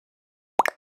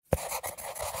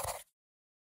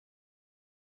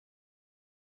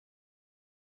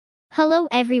Hello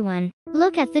everyone.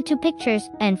 Look at the two pictures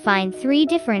and find three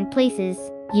different places.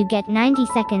 You get 90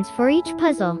 seconds for each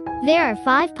puzzle. There are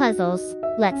 5 puzzles.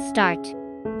 Let's start.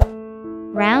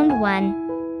 Round 1.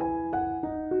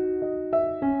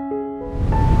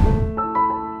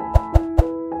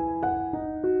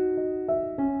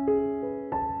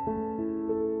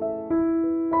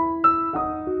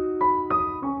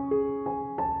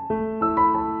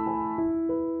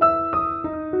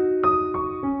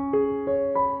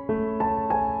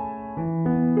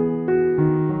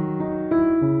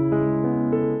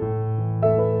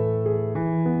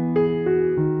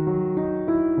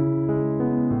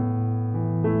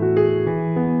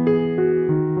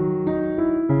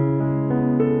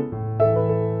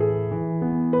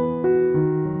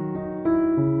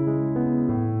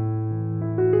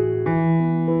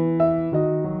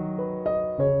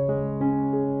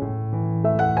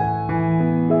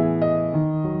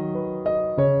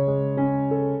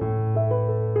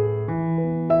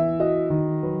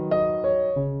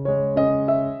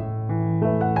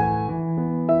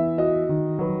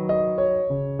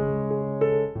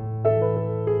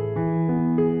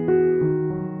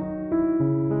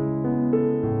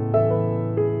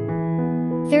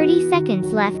 Thirty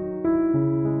seconds left.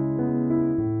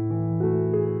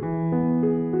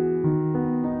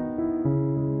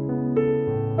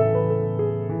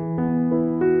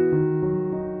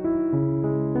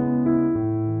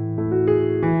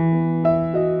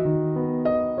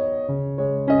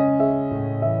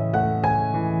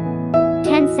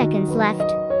 Seconds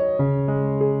left.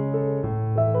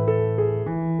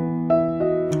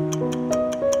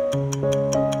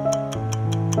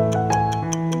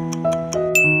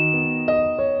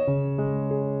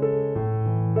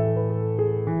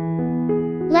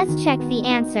 Let's check the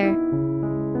answer.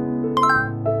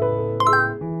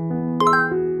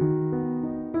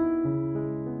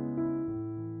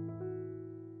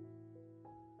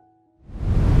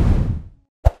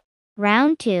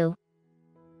 Round 2.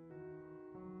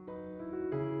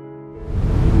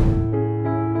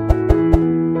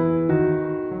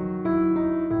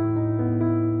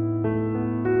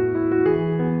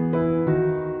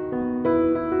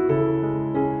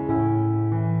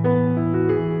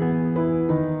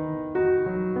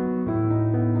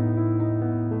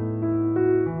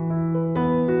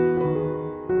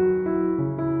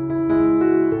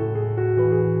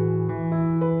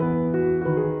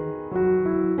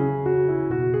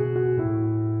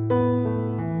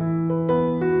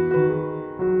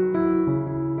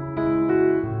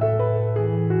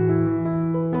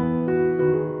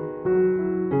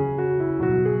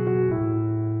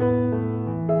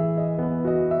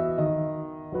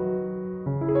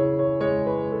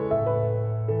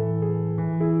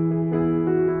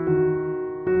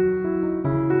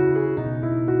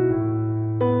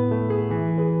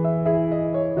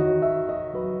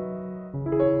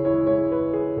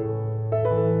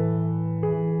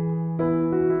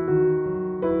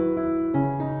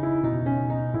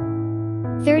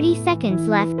 Seconds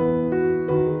left.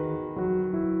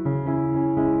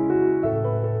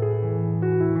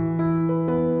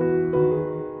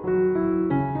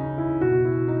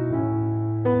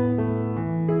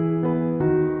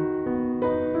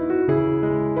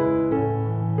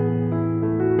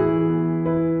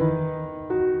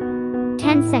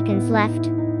 Seconds left.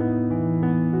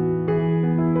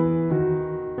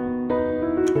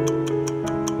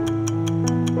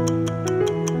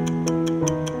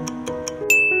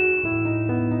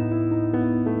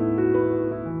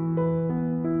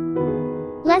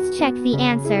 Let's check the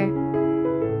answer.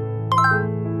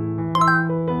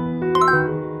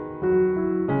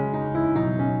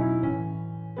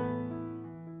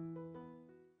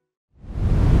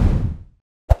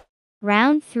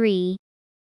 Round 3.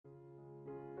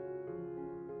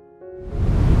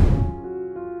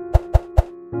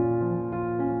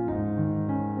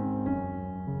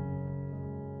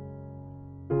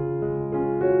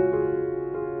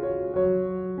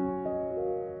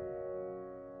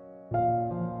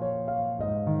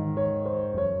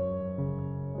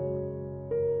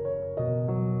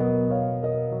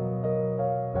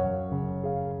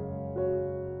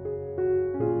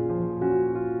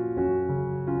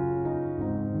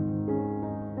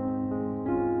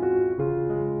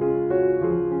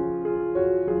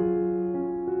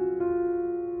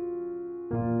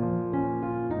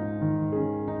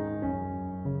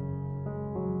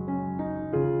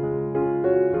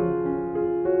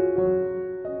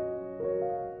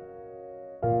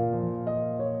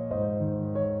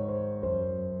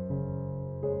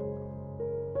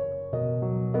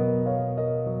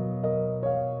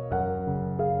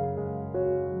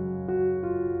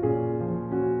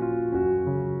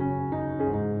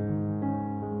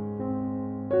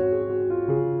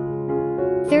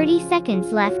 30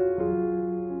 seconds left.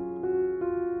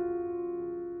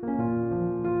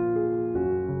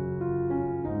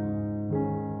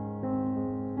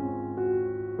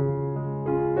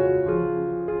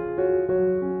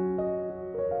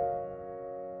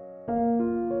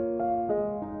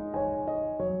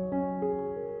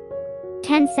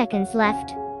 Ten seconds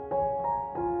left.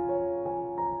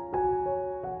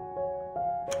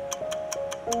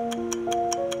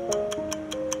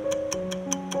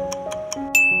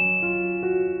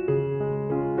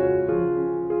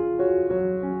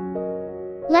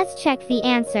 Let's check the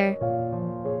answer.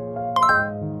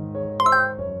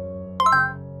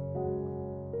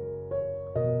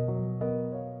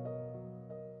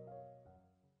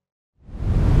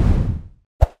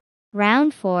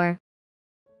 Round 4.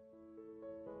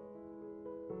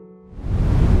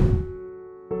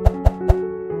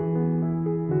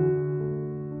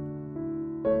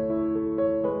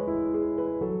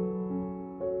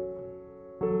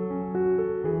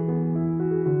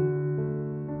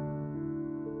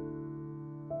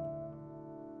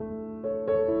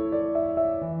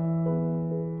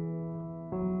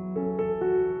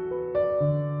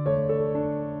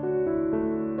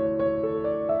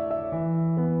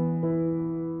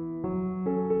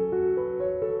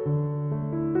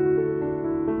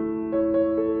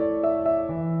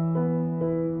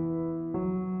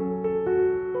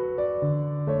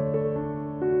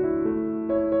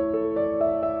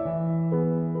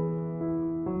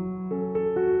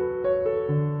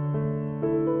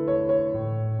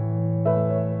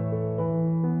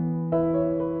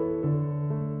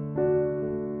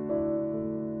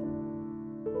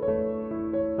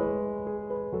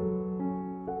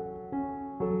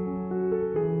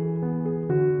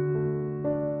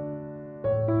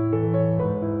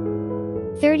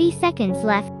 Thirty seconds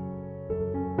left.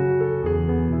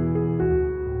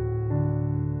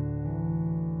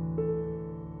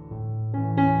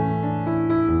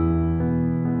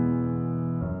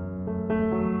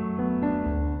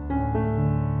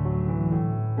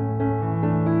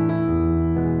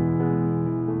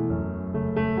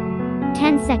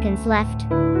 Ten seconds left.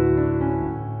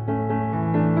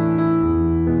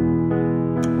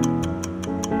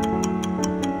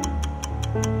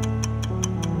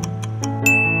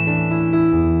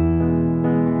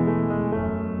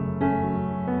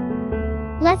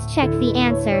 Let's check the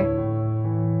answer.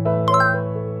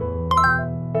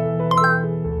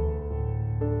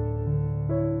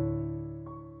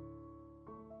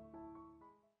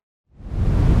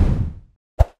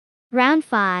 Round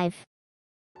 5.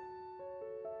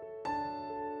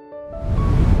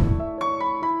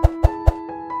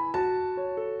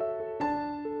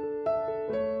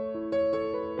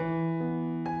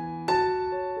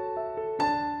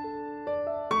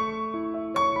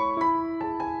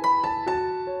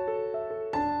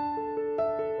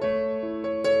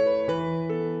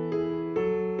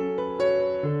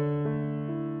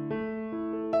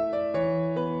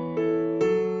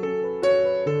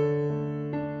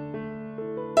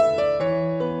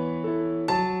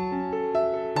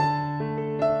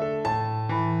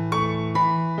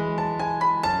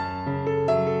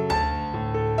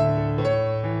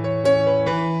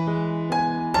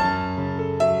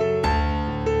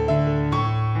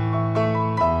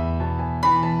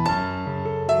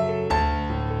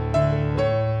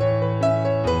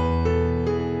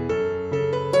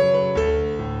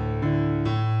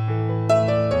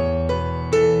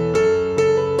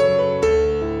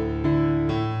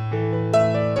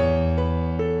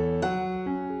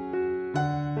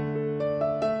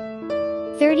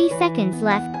 Thirty seconds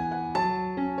left.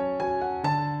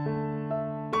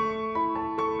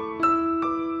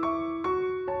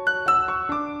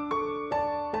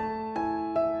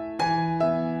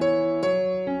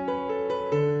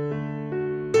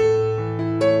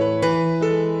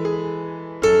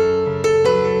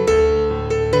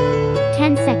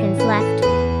 Ten seconds left.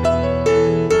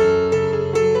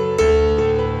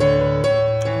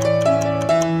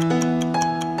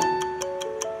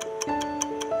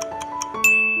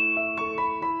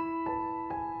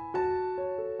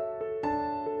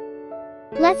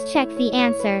 Let's check the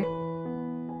answer.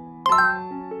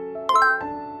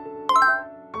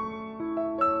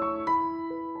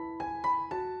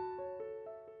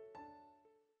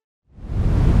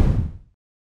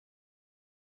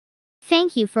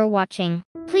 Thank you for watching.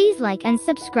 Please like and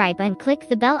subscribe and click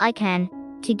the bell icon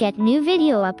to get new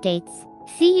video updates.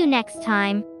 See you next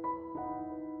time.